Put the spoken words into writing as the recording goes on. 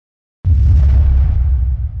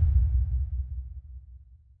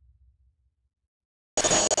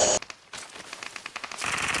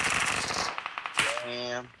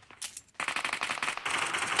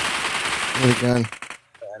Need a gun.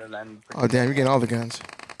 Oh damn, you're getting all the guns.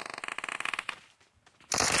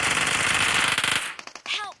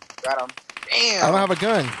 Help! Got him. Damn. I don't have a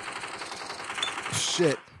gun.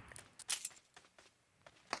 Shit.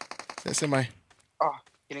 That's in my. Oh,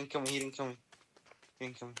 he didn't kill me. He didn't kill me. He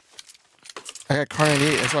didn't kill me. I got Car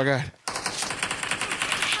 98. That's all I got.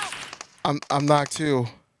 I'm knocked too.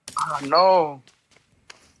 Oh no.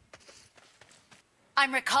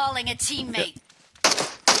 I'm recalling a teammate.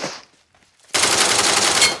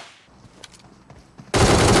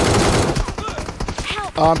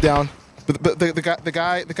 Help! Oh, I'm down. But the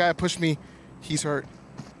guy that pushed me, he's hurt.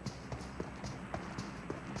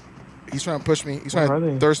 He's trying to push me. He's trying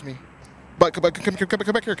to thirst me. But come back here.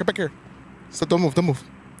 Come back here. So don't move. Don't move.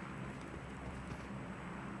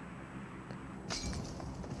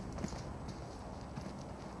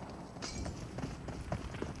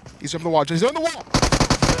 He's on the wall. He's on the wall.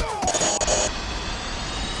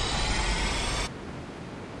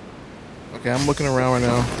 Okay, I'm looking around right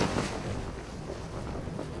now.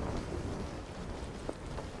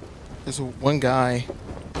 There's one guy.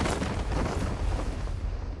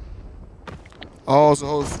 Oh,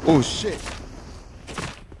 oh shit.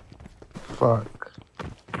 Fuck.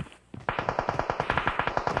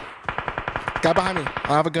 Guy behind me. I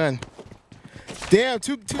have a gun. Damn,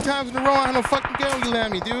 two times in a row. I have no fucking gun. You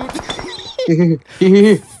land me, dude.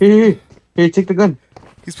 Here, take the gun.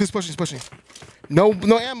 He's pushing. He's pushing. No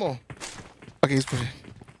ammo. Okay, he's pushing.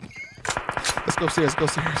 Let's go upstairs.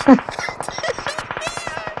 Let's go upstairs.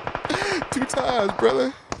 2 times,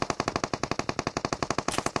 brother.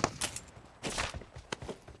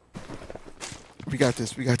 We got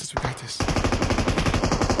this. We got this. We got this.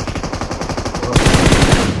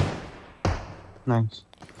 Nice.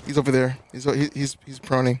 He's over there. He's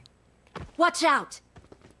proning. Watch out!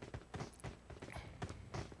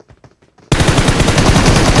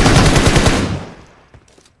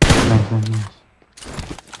 Nice.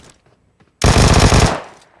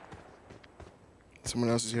 Someone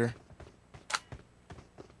else is here.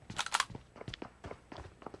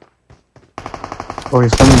 Oh,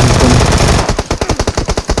 he's coming.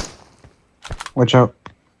 Watch out.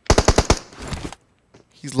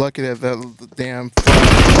 He's lucky that the damn.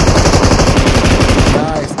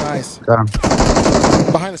 Nice. Got him.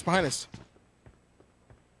 Behind us.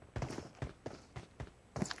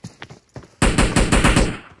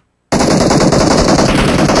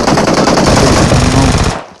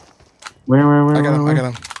 Where? I got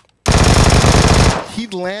him. He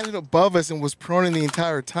landed above us and was proning the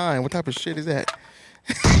entire time. What type of shit is that?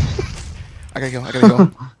 I gotta go. I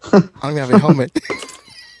don't even have a helmet.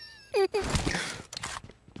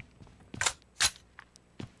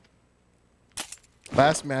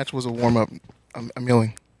 Last match was a warm up. I'm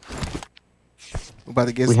yelling. We're about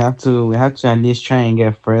to get. We have to at least try and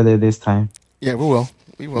get further this time. Yeah, we will.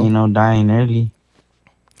 You know, dying early.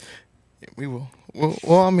 Yeah, we will.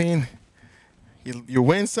 Well, I mean, you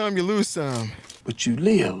win some, you lose some. But you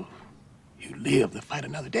live. You live to fight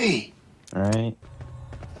another day. All right.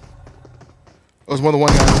 It was more than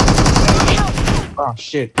one guy. Oh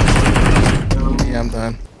shit. Yeah, I'm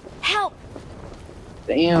done. Help!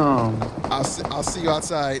 Damn. I'll see you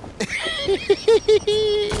outside.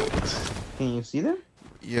 Can you see them?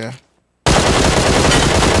 Yeah.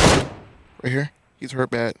 Right here. He's hurt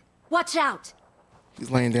bad. Watch out!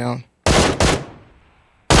 He's laying down.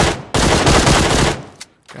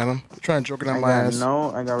 Got him. I'm trying to joke it on my ass.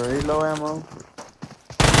 No, I got really low ammo.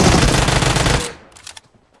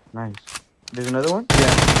 Nice. There's another one?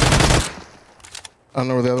 Yeah. I don't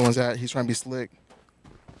know where the other one's at. He's trying to be slick.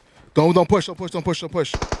 Don't push. I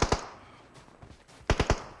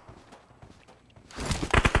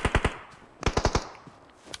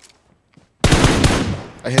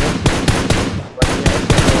hit him.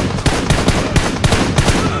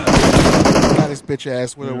 Got his bitch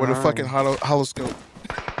ass with a fucking hollow scope.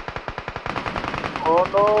 Oh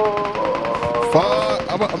no!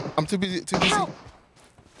 Fuck! I'm too busy.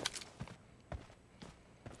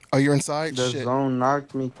 Oh, you're inside? The Shit. zone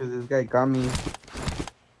knocked me because this guy got me.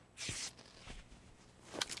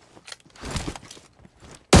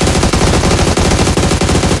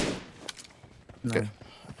 Okay.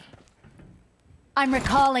 I'm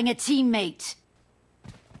recalling a teammate.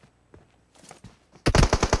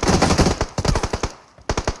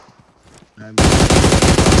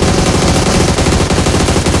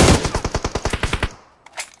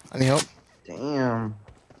 I need help. Damn.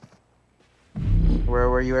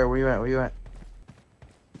 Where you at?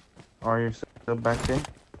 Oh, are you still back there?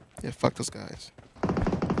 Yeah, fuck those guys.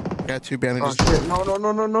 Got 2 bandages. Oh shit!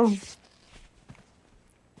 No!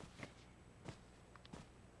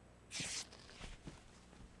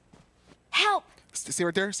 See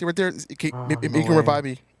right there. See right there. You can, Oh, you no can way. revive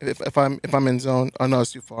me if I'm in zone. Oh no,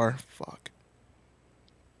 it's too far. Fuck.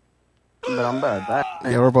 But I'm bad. That.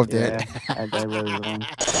 Yeah, we're both Yeah, dead. I died by zone.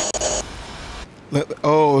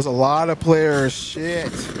 Oh, there's a lot of players.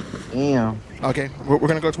 Shit. Damn. Okay, we're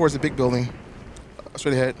gonna go towards the big building.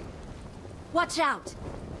 Straight ahead. Watch out.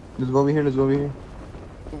 Let's go over here. Let's go over here.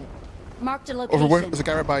 Marked a Over where? location. There's a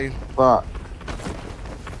guy right by you. Fuck.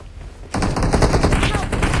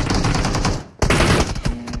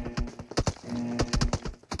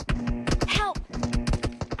 Help.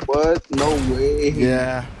 What? No way.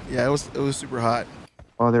 Yeah, it was super hot.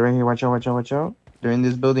 Oh, they're right here. Watch out. Watch out. Watch out. They're in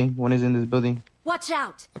this building. One is in this building. Watch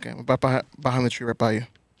out. Okay, I'm behind the tree right by you.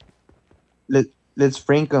 Let's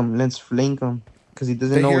flank him. Let's flank him. Cause he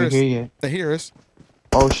doesn't They know hear we're us. here yet. They hear us.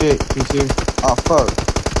 Oh shit. He's here. Oh fuck.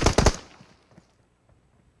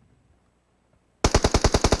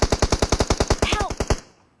 Help.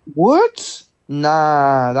 What?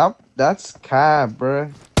 Nah. That's cap,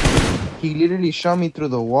 bruh. He literally shot me through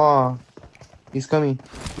the wall. He's coming.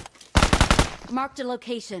 Marked a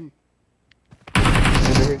location.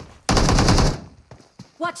 Over here.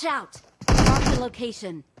 Watch out. Marked a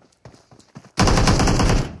location.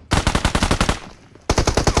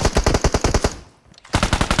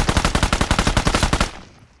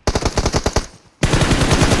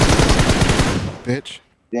 Bitch.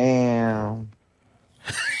 Damn.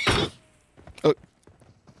 Oh.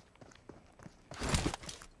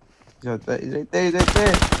 He's right there. He's right there. He's right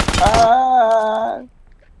there. Ah.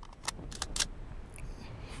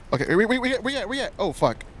 Okay, we at? Oh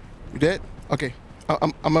fuck. You dead? Okay.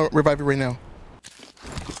 I'm gonna revive you right now.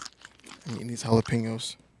 I'm eating these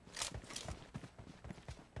jalapenos.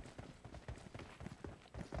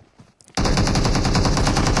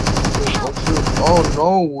 Oh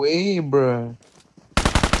no way, bruh.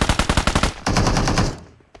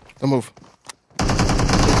 Don't move.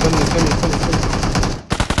 He's coming.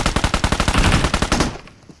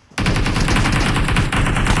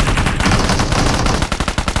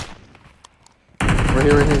 Right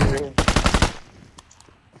here.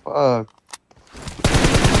 Fuck.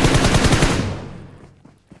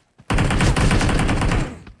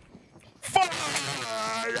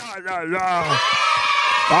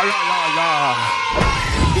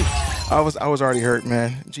 I was already hurt,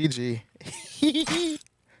 man. GG.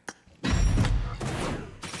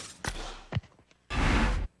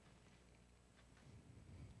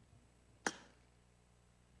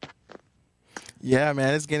 Yeah,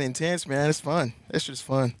 man, it's getting intense, man. It's fun. It's just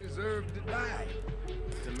fun.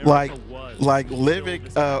 Like Livic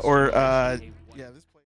or